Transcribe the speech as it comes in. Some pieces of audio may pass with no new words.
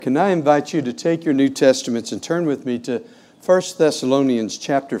Can I invite you to take your New Testaments and turn with me to 1 Thessalonians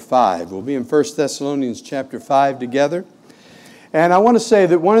chapter 5. We'll be in 1 Thessalonians chapter 5 together. And I want to say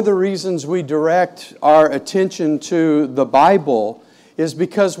that one of the reasons we direct our attention to the Bible is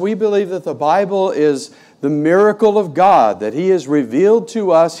because we believe that the Bible is the miracle of God, that He has revealed to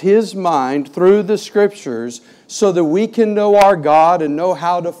us His mind through the Scriptures so that we can know our God and know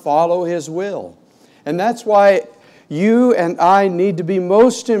how to follow His will. And that's why you and I need to be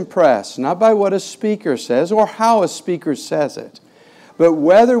most impressed, not by what a speaker says or how a speaker says it, but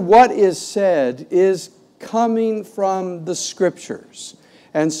whether what is said is coming from the Scriptures.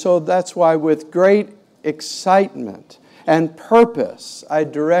 And so that's why with great excitement and purpose, I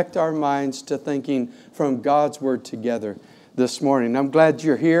direct our minds to thinking from God's Word together this morning. I'm glad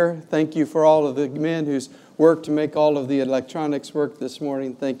you're here. Thank you for all of the men who's worked to make all of the electronics work this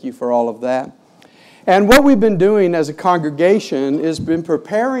morning. Thank you for all of that. And what we've been doing as a congregation is been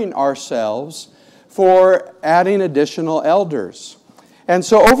preparing ourselves for adding additional elders. And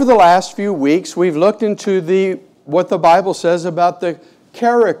so over the last few weeks, we've looked into what the Bible says about the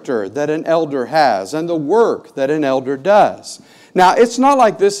character that an elder has and the work that an elder does. Now, it's not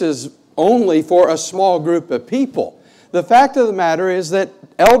like this is only for a small group of people. The fact of the matter is that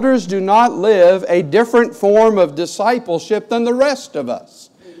elders do not live a different form of discipleship than the rest of us.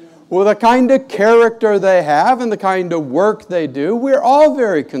 Well, the kind of character they have and the kind of work they do, we're all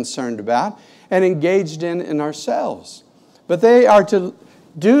very concerned about and engaged in ourselves. But they are to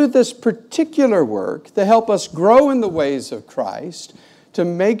do this particular work to help us grow in the ways of Christ, to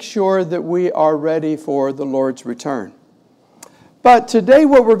make sure that we are ready for the Lord's return. But today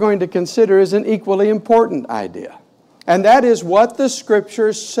what we're going to consider is an equally important idea. And that is what the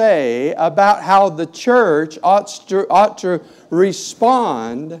Scriptures say about how the church ought to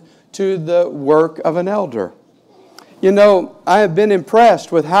respond to the work of an elder. You know, I have been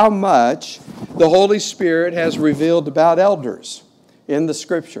impressed with how much the Holy Spirit has revealed about elders in the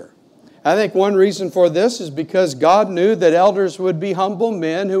Scripture. I think one reason for this is because God knew that elders would be humble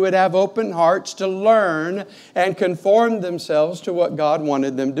men who would have open hearts to learn and conform themselves to what God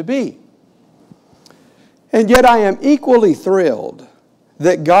wanted them to be. And yet I am equally thrilled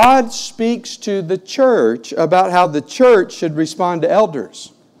that God speaks to the church about how the church should respond to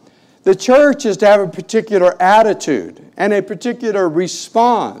elders. The church is to have a particular attitude and a particular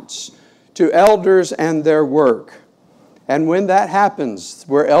response to elders and their work. And when that happens,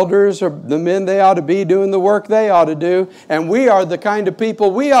 where elders are the men they ought to be doing the work they ought to do, and we are the kind of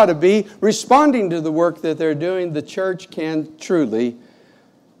people we ought to be responding to the work that they're doing, the church can truly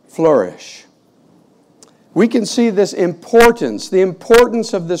flourish. We can see this importance, the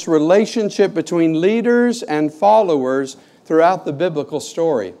importance of this relationship between leaders and followers throughout the biblical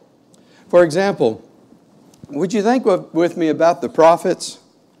story. For example, would you think with me about the prophets?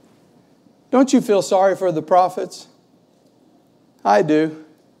 Don't you feel sorry for the prophets? I do.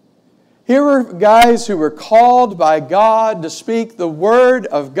 Here were guys who were called by God to speak the Word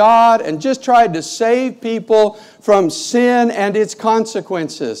of God and just tried to save people from sin and its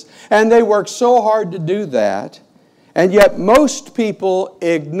consequences. And they worked so hard to do that, and yet most people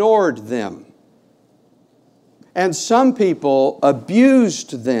ignored them. And some people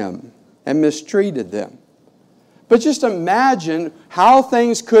abused them and mistreated them. But just imagine how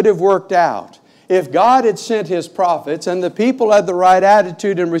things could have worked out if God had sent His prophets and the people had the right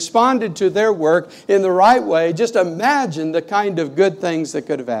attitude and responded to their work in the right way. Just imagine the kind of good things that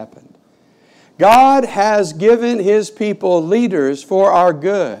could have happened. God has given His people leaders for our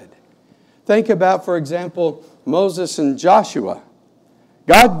good. Think about, for example, Moses and Joshua.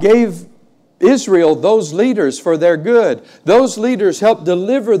 God gave Israel those leaders for their good. Those leaders helped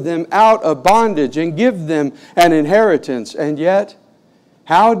deliver them out of bondage and give them an inheritance. And yet,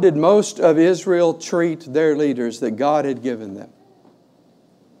 how did most of Israel treat their leaders that God had given them?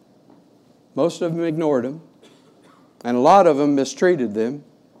 Most of them ignored them, and a lot of them mistreated them.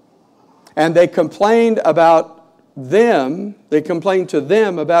 And they complained about them, they complained to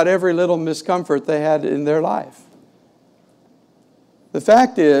them about every little miscomfort they had in their life. The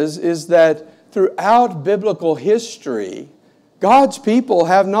fact is that throughout biblical history, God's people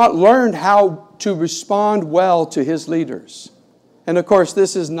have not learned how to respond well to His leaders. And of course,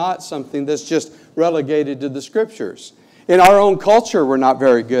 this is not something that's just relegated to the Scriptures. In our own culture, we're not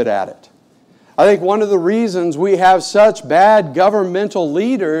very good at it. I think one of the reasons we have such bad governmental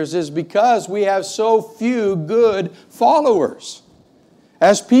leaders is because we have so few good followers.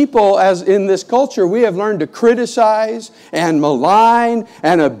 As people, as in this culture, we have learned to criticize and malign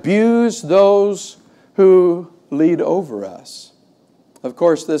and abuse those who lead over us. Of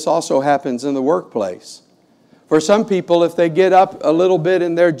course, this also happens in the workplace. For some people, if they get up a little bit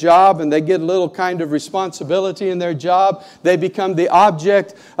in their job and they get a little kind of responsibility in their job, they become the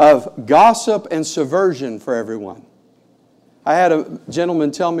object of gossip and subversion for everyone. I had a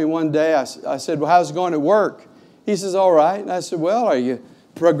gentleman tell me one day, I said, well, how's it going at work? He says, all right. And I said, well, are you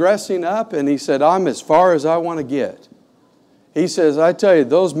progressing up? And he said, I'm as far as I want to get. He says, I tell you,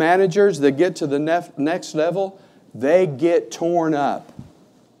 those managers that get to the next level, they get torn up.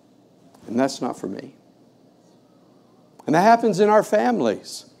 And that's not for me. And that happens in our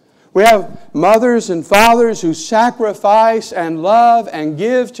families. We have mothers and fathers who sacrifice and love and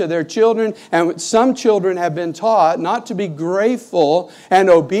give to their children. And some children have been taught not to be grateful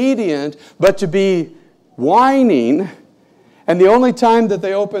and obedient, but to be whining. And the only time that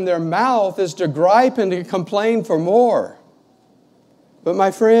they open their mouth is to gripe and to complain for more. But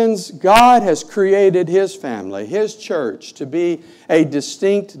my friends, God has created His family, His church, to be a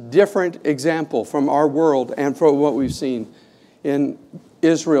distinct, different example from our world and from what we've seen in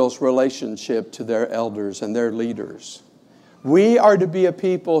Israel's relationship to their elders and their leaders. We are to be a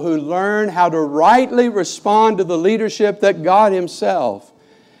people who learn how to rightly respond to the leadership that God Himself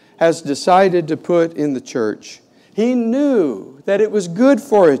has decided to put in the church. He knew that it was good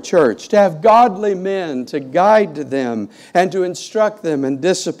for a church to have godly men to guide them and to instruct them and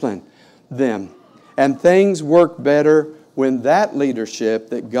discipline them. And things work better when that leadership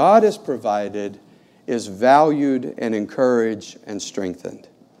that God has provided is valued and encouraged and strengthened.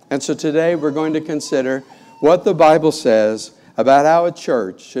 And so today we're going to consider what the Bible says about how a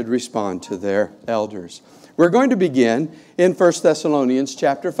church should respond to their elders. We're going to begin in 1 Thessalonians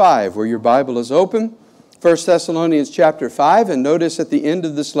chapter 5, where your Bible is open. 1 Thessalonians chapter 5, and notice at the end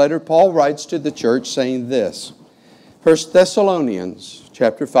of this letter, Paul writes to the church saying this. 1 Thessalonians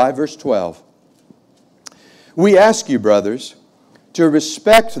chapter 5, verse 12. We ask you, brothers, to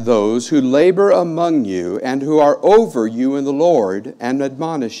respect those who labor among you and who are over you in the Lord and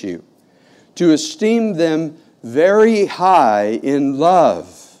admonish you, to esteem them very high in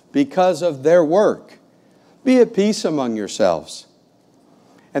love because of their work. Be at peace among yourselves.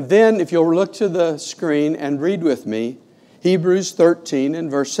 And then, if you'll look to the screen and read with me, Hebrews 13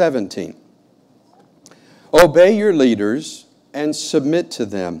 and verse 17. Obey your leaders and submit to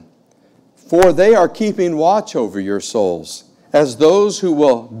them, for they are keeping watch over your souls, as those who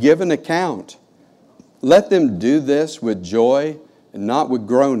will give an account. Let them do this with joy and not with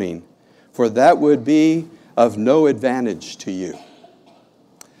groaning, for that would be of no advantage to you.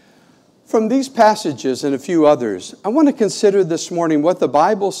 From these passages and a few others, I want to consider this morning what the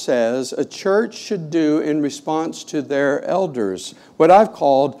Bible says a church should do in response to their elders, what I've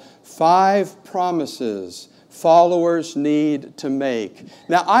called 5 promises followers need to make.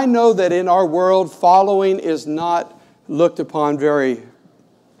 Now, I know that in our world, following is not looked upon very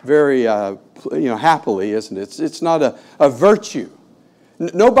happily, isn't it? It's not a virtue.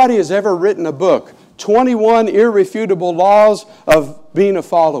 Nobody has ever written a book, 21 Irrefutable Laws of Being a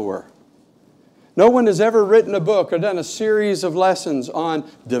Follower. No one has ever written a book or done a series of lessons on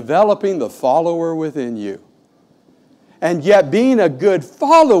developing the follower within you. And yet being a good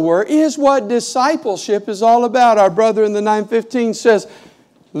follower is what discipleship is all about. Our brother in the 9:15 says,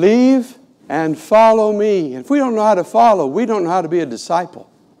 leave and follow me. And if we don't know how to follow, we don't know how to be a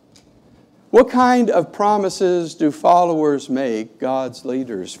disciple. What kind of promises do followers make God's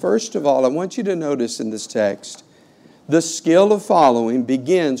leaders? First of all, I want you to notice in this text, the skill of following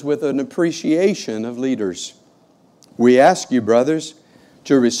begins with an appreciation of leaders. We ask you, brothers,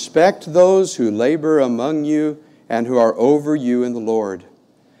 to respect those who labor among you and who are over you in the Lord.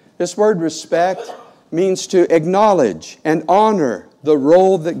 This word respect means to acknowledge and honor the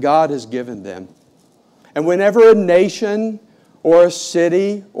role that God has given them. And whenever a nation or a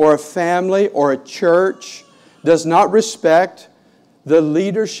city or a family or a church does not respect the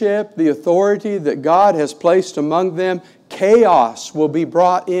leadership, the authority that God has placed among them, chaos will be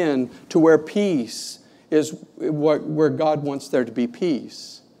brought in to where peace is where God wants there to be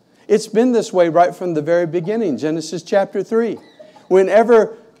peace. It's been this way right from the very beginning, Genesis chapter 3.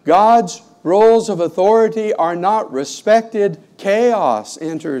 Whenever God's roles of authority are not respected, chaos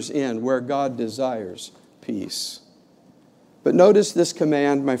enters in where God desires peace. But notice this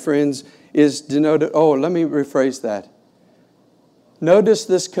command, my friends, is denoted, let me rephrase that. Notice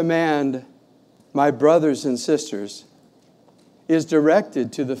this command, my brothers and sisters, is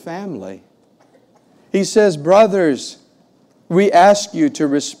directed to the family. He says, brothers, we ask you to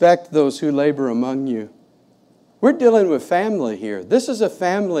respect those who labor among you. We're dealing with family here. This is a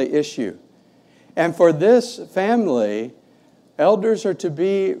family issue. And for this family, elders are to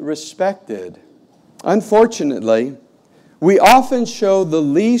be respected. Unfortunately, We often show the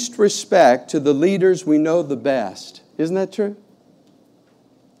least respect to the leaders we know the best. Isn't that true?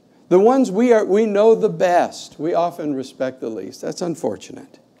 The ones we know the best, we often respect the least. That's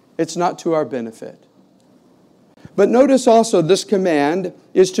unfortunate. It's not to our benefit. But notice also this command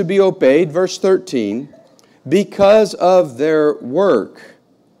is to be obeyed, verse 13, because of their work.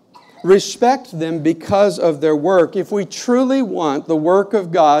 Respect them because of their work. If we truly want the work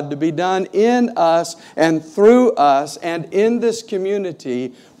of God to be done in us and through us and in this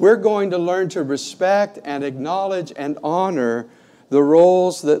community, we're going to learn to respect and acknowledge and honor the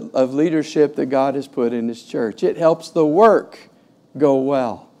roles of leadership that God has put in His church. It helps the work go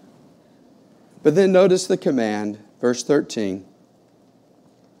well. But then notice the command, verse 13.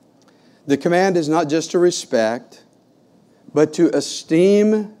 The command is not just to respect, but to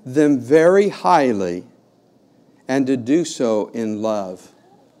esteem them very highly and to do so in love.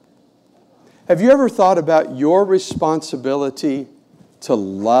 Have you ever thought about your responsibility to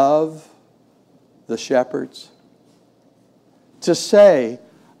love the shepherds? To say,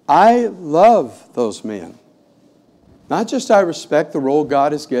 I love those men. Not just I respect the role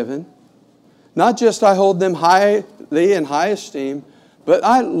God has given, not just I hold them highly in high esteem, but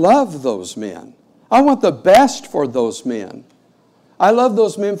I love those men. I want the best for those men. I love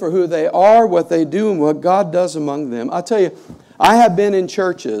those men for who they are, what they do, and what God does among them. I'll tell you, I have been in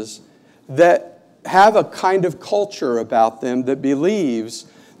churches that have a kind of culture about them that believes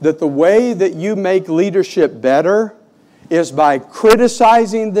that the way that you make leadership better is by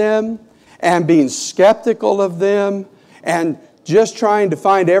criticizing them and being skeptical of them and just trying to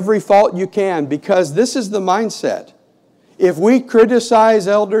find every fault you can, because this is the mindset. If we criticize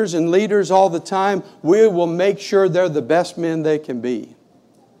elders and leaders all the time, we will make sure they're the best men they can be.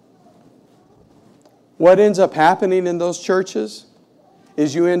 What ends up happening in those churches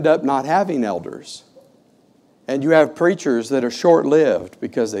is you end up not having elders. And you have preachers that are short-lived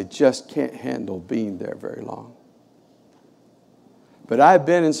because they just can't handle being there very long. But I've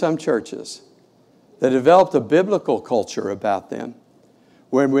been in some churches that developed a biblical culture about them.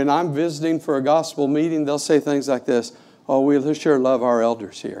 When I'm visiting for a gospel meeting, they'll say things like this, oh, we sure love our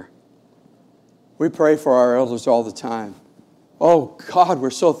elders here. We pray for our elders all the time. Oh, God, we're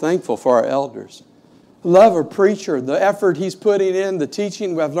so thankful for our elders. Love a preacher, the effort he's putting in, the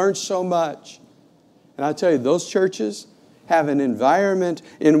teaching, I've learned so much. And I tell you, those churches have an environment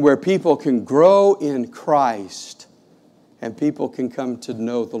in where people can grow in Christ and people can come to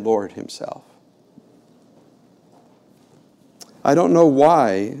know the Lord Himself. I don't know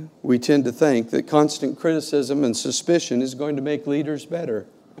why we tend to think that constant criticism and suspicion is going to make leaders better.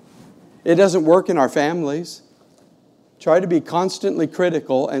 It doesn't work in our families. Try to be constantly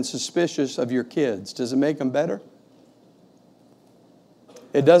critical and suspicious of your kids. Does it make them better?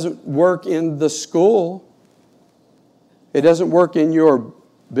 It doesn't work in the school. It doesn't work in your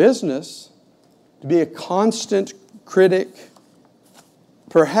business. To be a constant critic.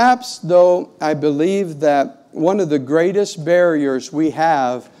 Perhaps, though, I believe that one of the greatest barriers we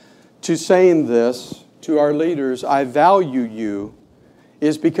have to saying this to our leaders, I value you,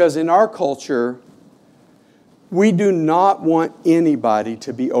 is because in our culture, we do not want anybody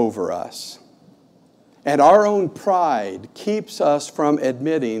to be over us. And our own pride keeps us from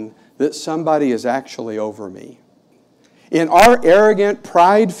admitting that somebody is actually over me. In our arrogant,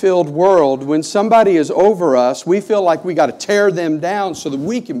 pride-filled world, when somebody is over us, we feel like we got to tear them down so that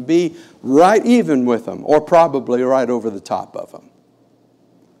we can be right even with them, or probably right over the top of them.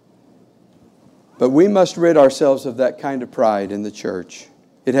 But we must rid ourselves of that kind of pride in the church.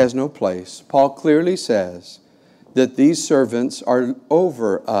 It has no place. Paul clearly says that these servants are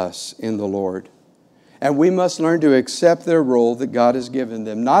over us in the Lord. And we must learn to accept their role that God has given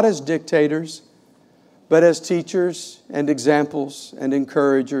them, not as dictators, but as teachers and examples and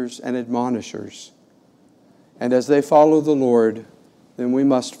encouragers and admonishers. And as they follow the Lord, then we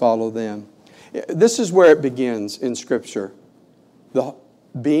must follow them. This is where it begins in Scripture.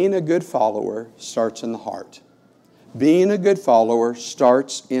 Being a good follower starts in the heart. Being a good follower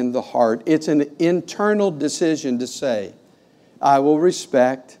starts in the heart. It's an internal decision to say, I will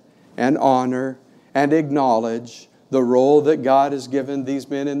respect and honor and acknowledge the role that God has given these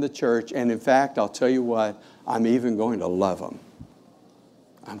men in the church. And in fact, I'll tell you what, I'm even going to love them.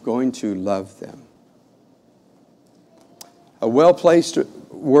 I'm going to love them. A well-placed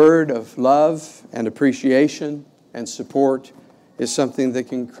word of love and appreciation and support is something that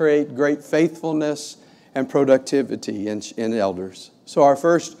can create great faithfulness and productivity in elders. So our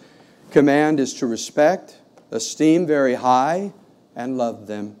first command is to respect, esteem very high, and love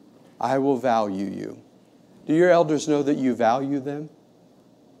them. I will value you. Do your elders know that you value them?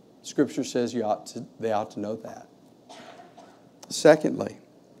 Scripture says they ought to know that. Secondly,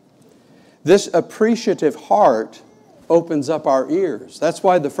 this appreciative heart opens up our ears. That's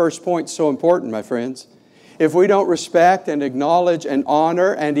why the first point's so important, my friends. If we don't respect and acknowledge and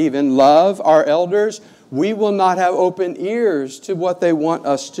honor and even love our elders, we will not have open ears to what they want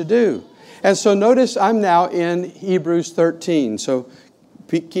us to do. And so notice I'm now in Hebrews 13. So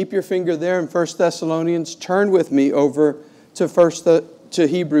keep your finger there in 1 Thessalonians. Turn with me over to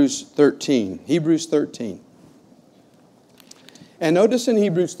Hebrews 13. Hebrews 13. And notice in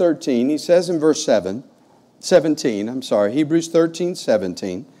Hebrews 13, he says in verse 17, Hebrews 13,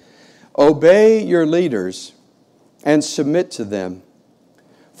 17, obey your leaders and submit to them,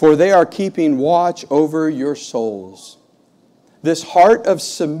 for they are keeping watch over your souls. This heart of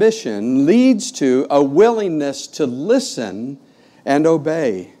submission leads to a willingness to listen and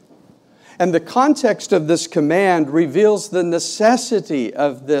obey. And the context of this command reveals the necessity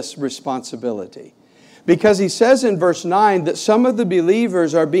of this responsibility. Because he says in verse 9 that some of the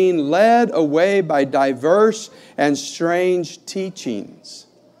believers are being led away by diverse and strange teachings.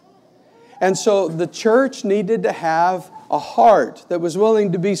 And so the church needed to have a heart that was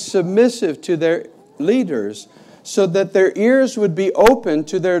willing to be submissive to their leaders so that their ears would be open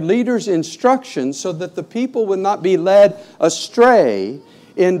to their leaders' instructions so that the people would not be led astray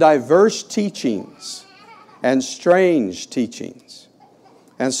in diverse teachings and strange teachings.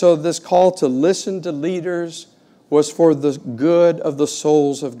 And so this call to listen to leaders was for the good of the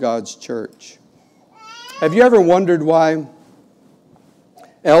souls of God's church. Have you ever wondered why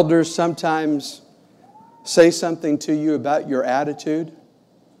elders sometimes say something to you about your attitude?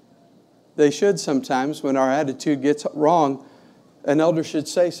 They should sometimes. When our attitude gets wrong, an elder should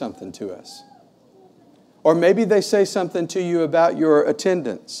say something to us. Or maybe they say something to you about your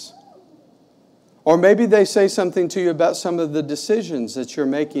attendance. Or maybe they say something to you about some of the decisions that you're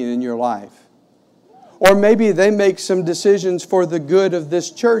making in your life. Or maybe they make some decisions for the good of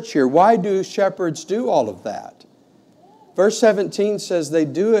this church here. Why do shepherds do all of that? Verse 17 says they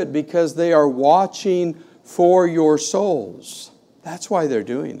do it because they are watching for your souls. That's why they're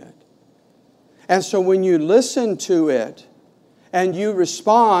doing it. And so when you listen to it and you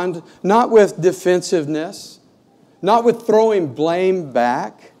respond, not with defensiveness, not with throwing blame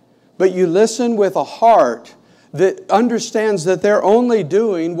back, but you listen with a heart that understands that they're only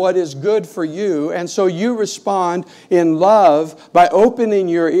doing what is good for you, and so you respond in love by opening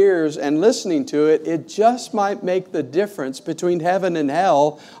your ears and listening to it, it just might make the difference between heaven and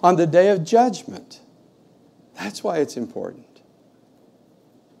hell on the day of judgment. That's why it's important.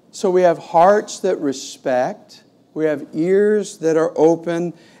 So we have hearts that respect, we have ears that are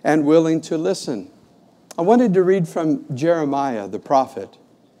open and willing to listen. I wanted to read from Jeremiah, the prophet.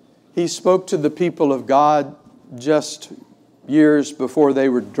 He spoke to the people of God just years before they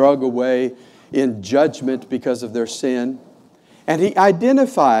were dragged away in judgment because of their sin. And he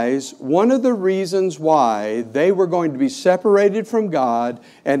identifies one of the reasons why they were going to be separated from God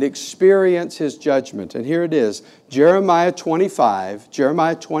and experience His judgment. And here it is, Jeremiah 25.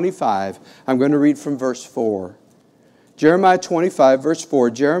 I'm going to read from verse 4. Jeremiah 25, verse 4,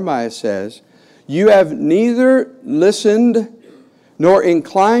 Jeremiah says, "You have neither listened nor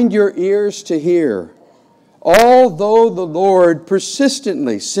inclined your ears to hear, although the Lord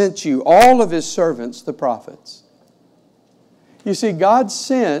persistently sent you all of His servants, the prophets." You see, God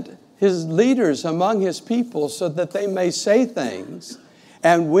sent His leaders among His people so that they may say things.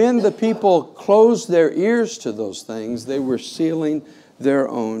 And when the people closed their ears to those things, they were sealing their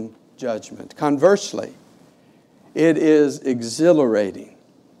own judgment. Conversely, it is exhilarating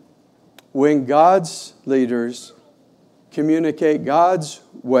when God's leaders communicate God's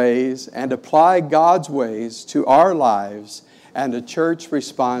ways and apply God's ways to our lives, and the church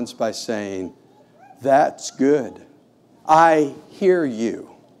responds by saying, "That's good. I hear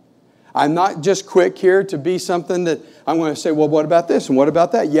you." I'm not just quick here to be something that I'm going to say, well, what about this and what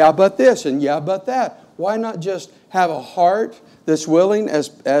about that? Yeah, but this and yeah, but that. Why not just have a heart that's willing,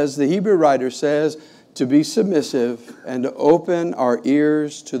 as the Hebrew writer says, to be submissive and to open our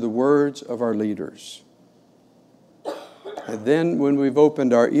ears to the words of our leaders? And then when we've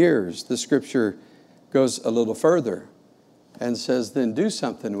opened our ears, the Scripture goes a little further and says, then do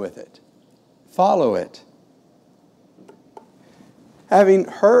something with it. Follow it. Having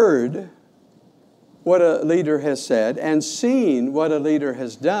heard what a leader has said and seen what a leader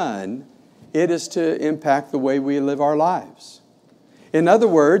has done, it is to impact the way we live our lives. In other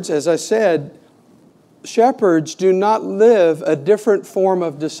words, as I said, shepherds do not live a different form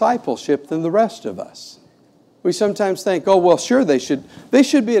of discipleship than the rest of us. We sometimes think, oh, well, sure, they should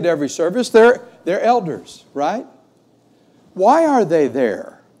be at every service. They're elders, right? Why are they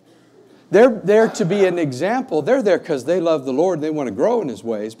there? They're there to be an example. They're there because they love the Lord and they want to grow in His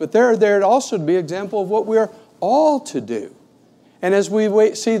ways. But they're there also to be an example of what we're all to do. And as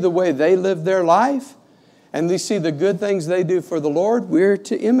we see the way they live their life, and we see the good things they do for the Lord, we're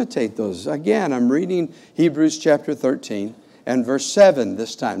to imitate those. Again, I'm reading Hebrews chapter 13 and verse 7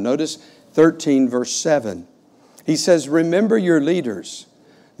 this time. Notice 13 verse 7. He says, remember your leaders,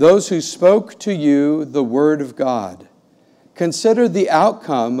 those who spoke to you the word of God. Consider the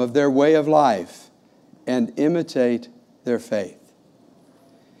outcome of their way of life and imitate their faith.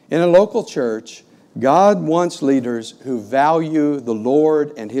 In a local church, God wants leaders who value the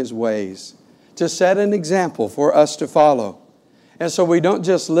Lord and His ways to set an example for us to follow. And so we don't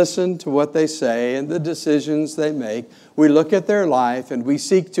just listen to what they say and the decisions they make. We look at their life and we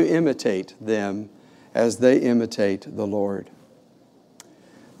seek to imitate them as they imitate the Lord.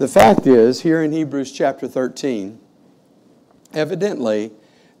 The fact is, here in Hebrews chapter 13, evidently,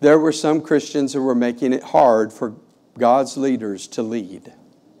 there were some Christians who were making it hard for God's leaders to lead.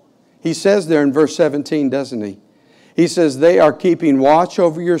 He says there in verse 17, doesn't he? He says, they are keeping watch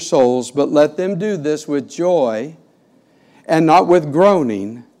over your souls, but let them do this with joy and not with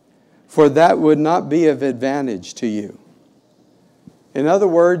groaning, for that would not be of advantage to you. In other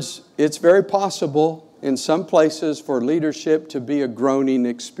words, it's very possible in some places for leadership to be a groaning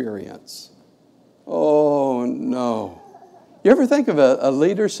experience. Oh, no. You ever think of a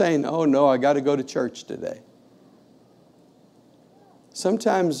leader saying, oh, no, I got to go to church today?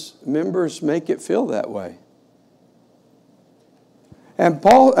 Sometimes members make it feel that way. And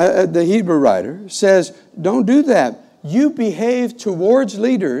Paul, the Hebrew writer, says, don't do that. You behave towards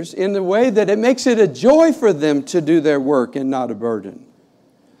leaders in the way that it makes it a joy for them to do their work and not a burden.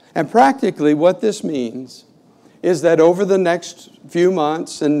 And practically what this means is that over the next few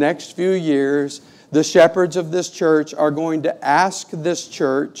months and next few years, the shepherds of this church are going to ask this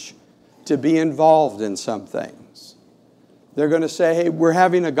church to be involved in some things. They're going to say, hey, we're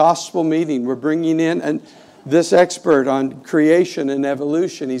having a gospel meeting. We're bringing in this expert on creation and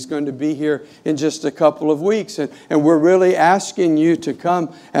evolution. He's going to be here in just a couple of weeks. And we're really asking you to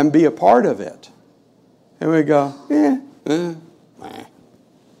come and be a part of it. And we go,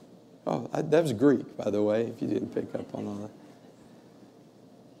 Oh, that was Greek, by the way, if you didn't pick up on all that.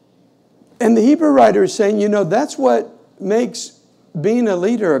 And the Hebrew writer is saying, that's what makes being a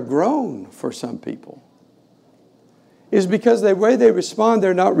leader a groan for some people. Is because the way they respond,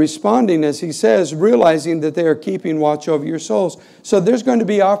 they're not responding, as he says, realizing that they are keeping watch over your souls. So there's going to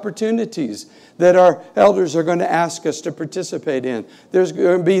be opportunities that our elders are going to ask us to participate in. There's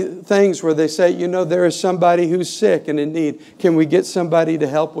going to be things where they say, there is somebody who's sick and in need. Can we get somebody to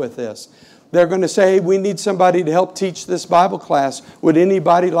help with this? They're going to say, hey, we need somebody to help teach this Bible class. Would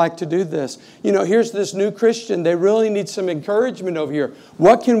anybody like to do this? Here's this new Christian. They really need some encouragement over here.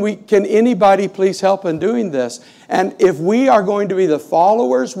 Can anybody please help in doing this? And if we are going to be the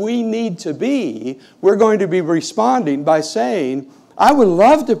followers we need to be, we're going to be responding by saying, I would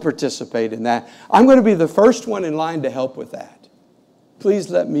love to participate in that. I'm going to be the first one in line to help with that. Please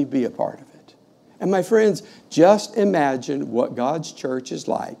let me be a part of it. And my friends, just imagine what God's church is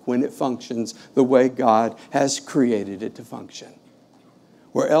like when it functions the way God has created it to function.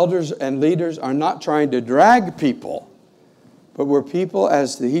 Where elders and leaders are not trying to drag people, but where people,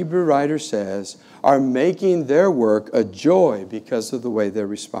 as the Hebrew writer says, are making their work a joy because of the way they're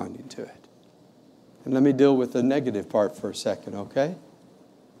responding to it. And let me deal with the negative part for a second, okay?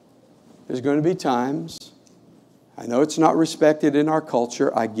 There's going to be times, I know it's not respected in our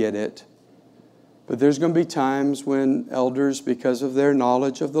culture, I get it. But there's going to be times when elders, because of their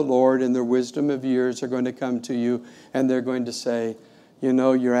knowledge of the Lord and their wisdom of years, are going to come to you and they're going to say,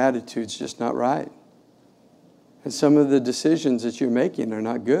 your attitude's just not right. And some of the decisions that you're making are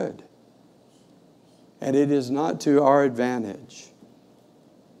not good. And it is not to our advantage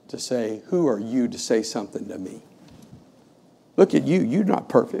to say, who are you to say something to me? Look at you. You're not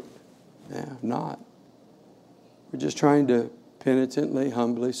perfect. Yeah, I'm not. We're just trying to penitently,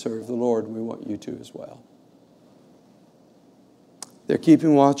 humbly serve the Lord. We want you to as well. They're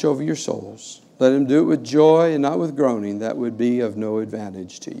keeping watch over your souls. Let them do it with joy and not with groaning. That would be of no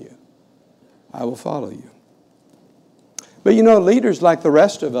advantage to you. I will follow you. But leaders like the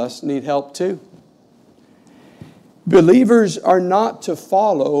rest of us need help too. Believers are not to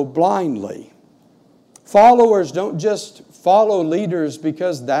follow blindly. Followers don't just follow leaders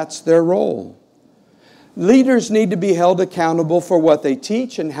because that's their role. Leaders need to be held accountable for what they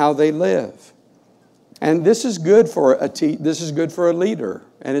teach and how they live. And this is good for a leader,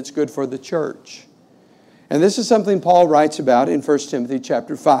 and it's good for the church. And this is something Paul writes about in 1 Timothy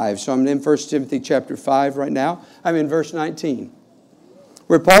chapter 5. So I'm in 1 Timothy chapter 5 right now. I'm in verse 19,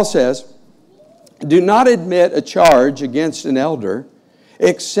 where Paul says, Do not admit a charge against an elder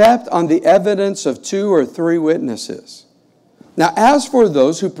except on the evidence of 2 or 3 witnesses. Now, as for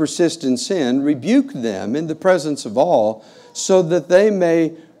those who persist in sin, rebuke them in the presence of all, so that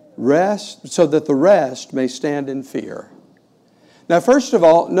the rest may stand in fear. Now, first of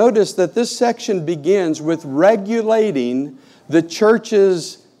all, notice that this section begins with regulating the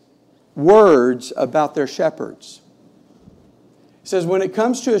church's words about their shepherds. It says, when it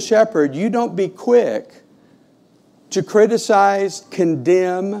comes to a shepherd, you don't be quick to criticize,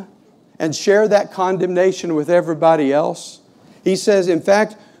 condemn, and share that condemnation with everybody else. He says, in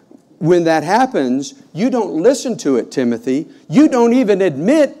fact, when that happens, you don't listen to it, Timothy. You don't even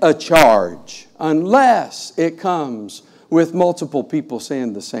admit a charge unless it comes with multiple people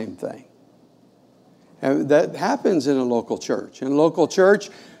saying the same thing. And that happens in a local church. In a local church,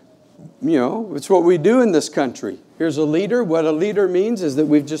 it's what we do in this country. Here's a leader. What a leader means is that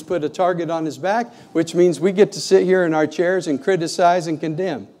we've just put a target on his back, which means we get to sit here in our chairs and criticize and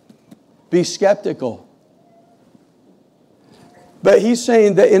condemn. Be skeptical. But he's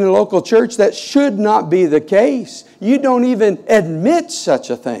saying that in a local church, that should not be the case. You don't even admit such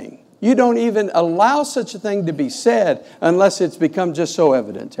a thing. You don't even allow such a thing to be said unless it's become just so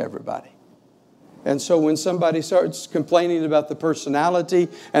evident to everybody. And so when somebody starts complaining about the personality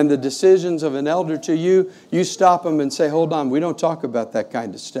and the decisions of an elder to you, you stop them and say, hold on, we don't talk about that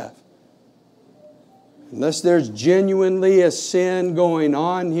kind of stuff. Unless there's genuinely a sin going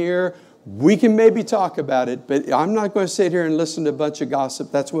on here, we can maybe talk about it, but I'm not going to sit here and listen to a bunch of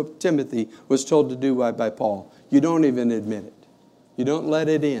gossip. That's what Timothy was told to do by Paul. You don't even admit it. You don't let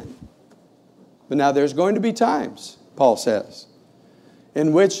it in. But now there's going to be times, Paul says,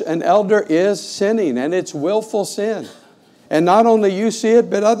 in which an elder is sinning, and it's willful sin. And not only you see it,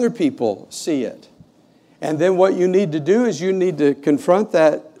 but other people see it. And then what you need to do is you need to confront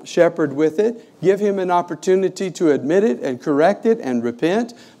that shepherd with it, give him an opportunity to admit it and correct it and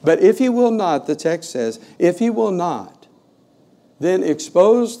repent. But if he will not, the text says, if he will not, then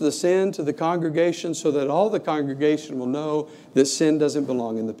expose the sin to the congregation so that all the congregation will know that sin doesn't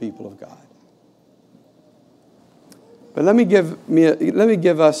belong in the people of God. But let me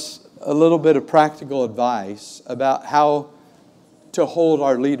give us a little bit of practical advice about how to hold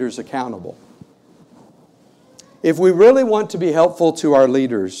our leaders accountable. If we really want to be helpful to our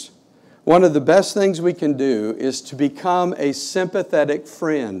leaders, one of the best things we can do is to become a sympathetic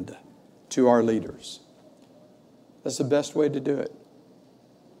friend to our leaders. That's the best way to do it.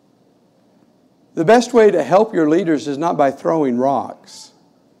 The best way to help your leaders is not by throwing rocks.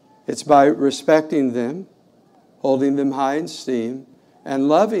 It's by respecting them, holding them high in esteem, and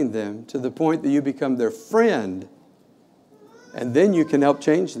loving them to the point that you become their friend, and then you can help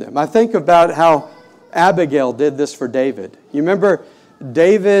change them. I think about how Abigail did this for David. You remember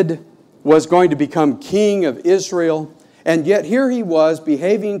David was going to become king of Israel, and yet here he was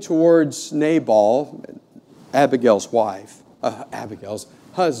behaving towards Nabal, Abigail's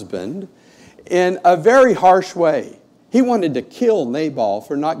husband, in a very harsh way. He wanted to kill Nabal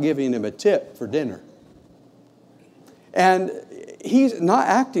for not giving him a tip for dinner. And he's not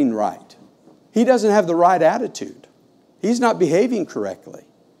acting right. He doesn't have the right attitude. He's not behaving correctly.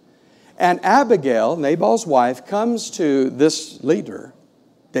 And Abigail, Nabal's wife, comes to this leader,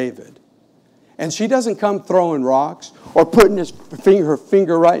 David. And she doesn't come throwing rocks or putting her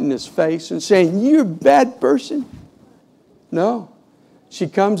finger right in his face and saying, "You're a bad person." No. She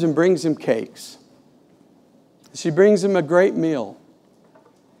comes and brings him cakes. She brings him a great meal.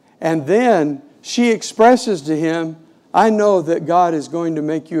 And then she expresses to him, "I know that God is going to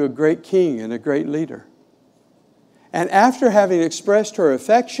make you a great king and a great leader." And after having expressed her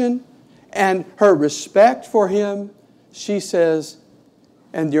affection and her respect for him, she says,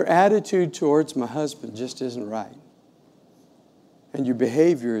 "And your attitude towards my husband just isn't right. And your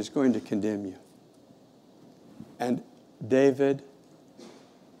behavior is going to condemn you." And David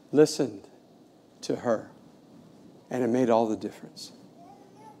listened to her, and it made all the difference.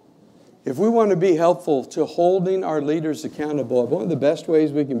 If we want to be helpful to holding our leaders accountable, one of the best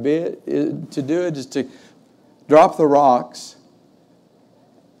ways we can to do it is to drop the rocks,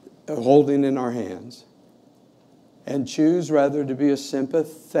 holding in our hands, and choose rather to be a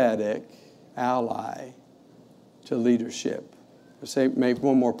sympathetic ally to leadership. I'll make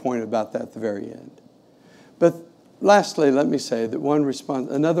one more point about that at the very end. But lastly, let me say that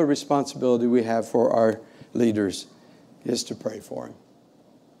another responsibility we have for our leaders is to pray for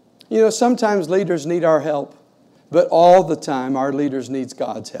them. Sometimes leaders need our help, but all the time our leaders need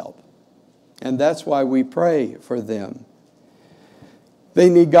God's help. And that's why we pray for them. They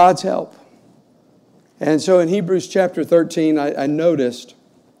need God's help. And so in Hebrews chapter 13, I noticed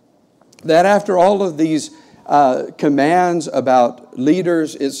that after all of these commands about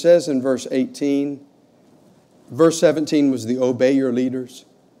leaders, it says in verse 18, verse 17 was the obey your leaders.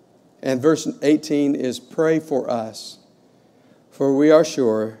 And verse 18 is pray for us, for we are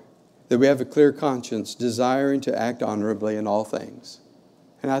sure that we have a clear conscience, desiring to act honorably in all things.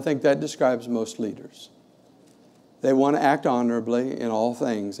 And I think that describes most leaders. They want to act honorably in all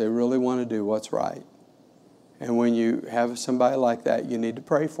things. They really want to do what's right. And when you have somebody like that, you need to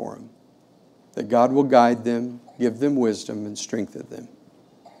pray for them, that God will guide them, give them wisdom, and strengthen them.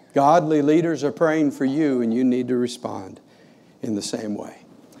 Godly leaders are praying for you, and you need to respond in the same way.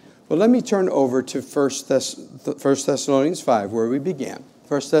 Well, let me turn over to 1 Thessalonians 5, where we began.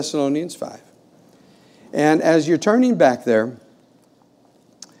 1 Thessalonians 5. And as you're turning back there,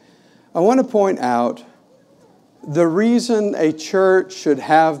 I want to point out the reason a church should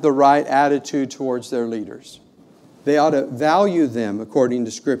have the right attitude towards their leaders. They ought to value them according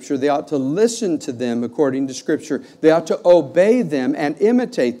to Scripture. They ought to listen to them according to Scripture. They ought to obey them and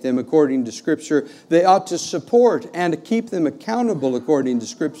imitate them according to Scripture. They ought to support and to keep them accountable according to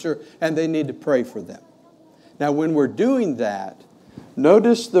Scripture, and they need to pray for them. Now, when we're doing that,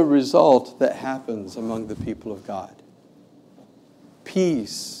 notice the result that happens among the people of God.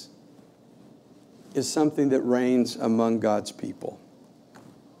 Peace is something that reigns among God's people.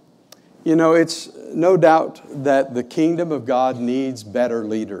 You know, it's no doubt that the kingdom of God needs better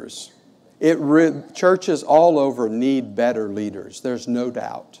leaders. Churches all over need better leaders. There's no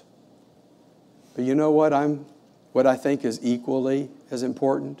doubt. But you know what I think is equally as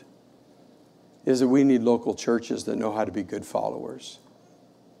important is that we need local churches that know how to be good followers.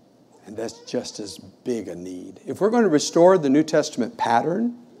 And that's just as big a need. If we're going to restore the New Testament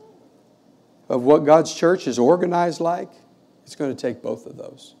pattern of what God's church is organized like, it's going to take both of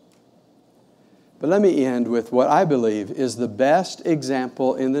those. But let me end with what I believe is the best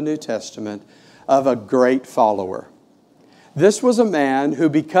example in the New Testament of a great follower. This was a man who,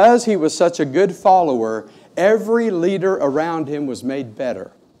 because he was such a good follower, every leader around him was made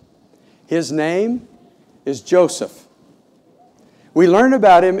better. His name is Joseph. We learn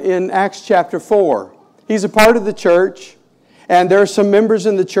about him in Acts chapter 4. He's a part of the church, and there are some members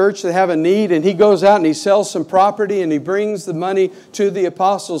in the church that have a need, and he goes out and he sells some property and he brings the money to the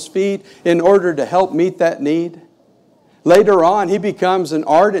apostles' feet in order to help meet that need. Later on, he becomes an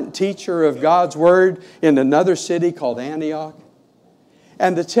ardent teacher of God's Word in another city called Antioch.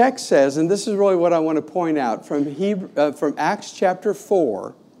 And the text says, and this is really what I want to point out, from Acts chapter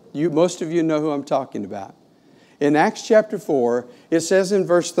 4, most of you know who I'm talking about. In Acts chapter 4, it says in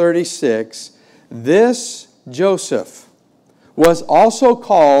verse 36, this Joseph was also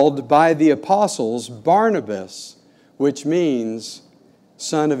called by the apostles Barnabas, which means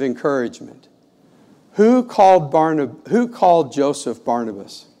son of encouragement. Who called Joseph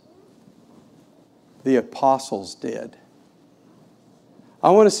Barnabas? The apostles did. I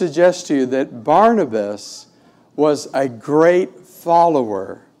want to suggest to you that Barnabas was a great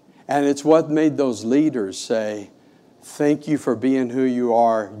follower, and it's what made those leaders say, thank you for being who you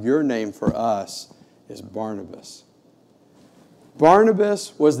are. Your name for us is Barnabas.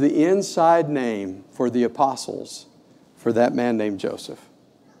 Barnabas was the inside name for the apostles for that man named Joseph.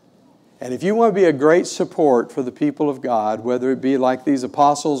 And if you want to be a great support for the people of God, whether it be like these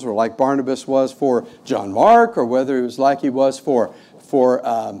apostles or like Barnabas was for John Mark, or whether it was like he was for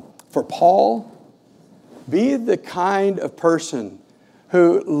Paul, be the kind of person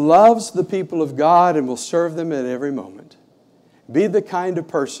who loves the people of God and will serve them at every moment. Be the kind of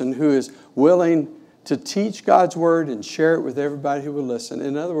person who is willing to teach God's Word and share it with everybody who will listen.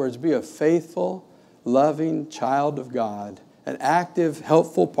 In other words, be a faithful, loving child of God, an active,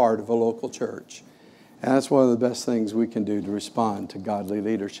 helpful part of a local church. And that's one of the best things we can do to respond to godly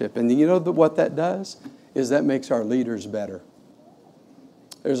leadership. And you know what that does? Is that makes our leaders better.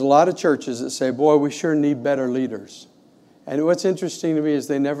 There's a lot of churches that say, boy, we sure need better leaders. And what's interesting to me is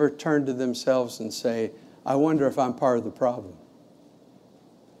they never turn to themselves and say, I wonder if I'm part of the problem.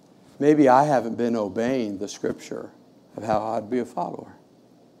 Maybe I haven't been obeying the Scripture of how I'd be a follower.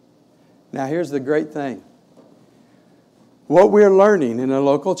 Now, here's the great thing. What we're learning in a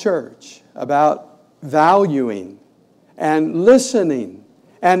local church about valuing and listening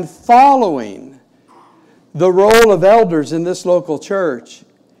and following the role of elders in this local church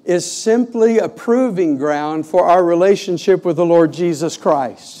is simply a proving ground for our relationship with the Lord Jesus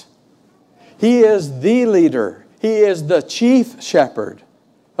Christ. He is the leader. He is the chief shepherd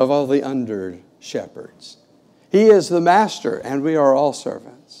of all the under shepherds. He is the master, and we are all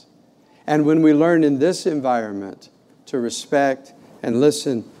servants. And when we learn in this environment to respect and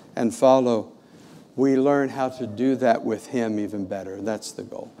listen and follow, we learn how to do that with Him even better. That's the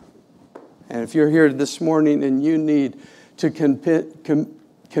goal. And if you're here this morning and you need to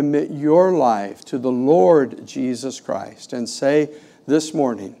commit your life to the Lord Jesus Christ and say this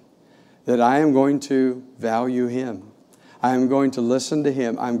morning that I am going to value Him, I am going to listen to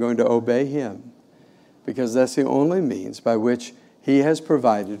Him, I'm going to obey Him, because that's the only means by which He has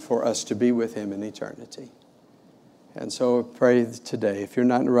provided for us to be with Him in eternity. And so I pray today, if you're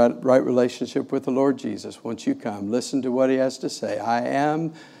not in a right relationship with the Lord Jesus, once you come, listen to what He has to say. I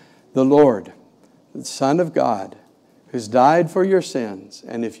am the Lord, the Son of God, who's died for your sins.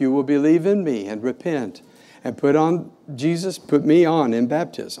 And if you will believe in me and repent and put on Jesus, put me on in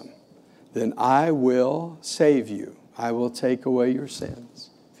baptism, then I will save you. I will take away your sins.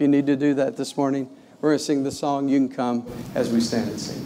 If you need to do that this morning, we're going to sing the song. You can come as we stand and sing.